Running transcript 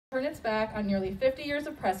turn its back on nearly 50 years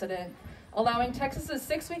of precedent, allowing Texas's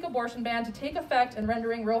 6-week abortion ban to take effect and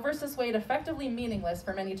rendering Roe v. Wade effectively meaningless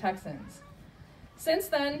for many Texans. Since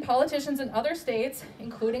then, politicians in other states,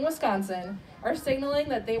 including Wisconsin, are signaling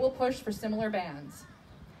that they will push for similar bans.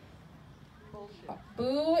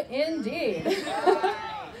 Boo indeed.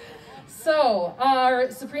 So,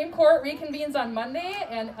 our Supreme Court reconvenes on Monday,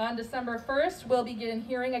 and on December 1st, we'll begin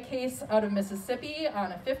hearing a case out of Mississippi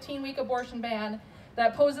on a 15-week abortion ban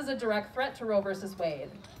that poses a direct threat to Roe v. Wade.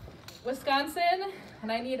 Wisconsin,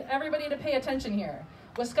 and I need everybody to pay attention here,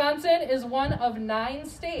 Wisconsin is one of 9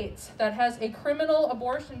 states that has a criminal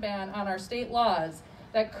abortion ban on our state laws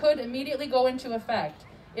that could immediately go into effect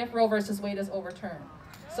if Roe v. Wade is overturned.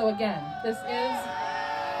 So again,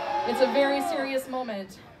 it's a very serious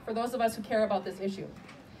moment for those of us who care about this issue.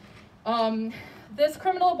 This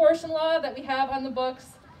criminal abortion law that we have on the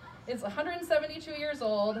books is 172 years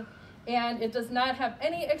old, and it does not have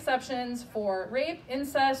any exceptions for rape,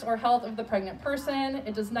 incest, or health of the pregnant person.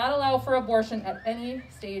 It does not allow for abortion at any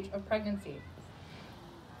stage of pregnancy.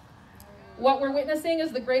 What we're witnessing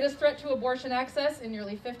is the greatest threat to abortion access in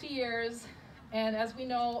nearly 50 years, and as we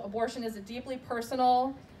know, abortion is a deeply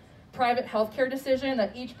personal, private healthcare decision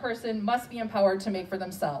that each person must be empowered to make for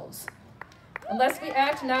themselves. Unless we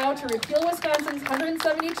act now to repeal Wisconsin's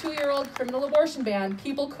 172-year-old criminal abortion ban,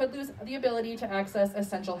 people could lose the ability to access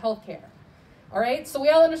essential health care. All right, so we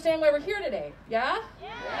all understand why we're here today, yeah?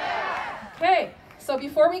 Yeah! Okay, so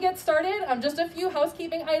before we get started, just a few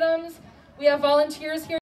housekeeping items. We have volunteers here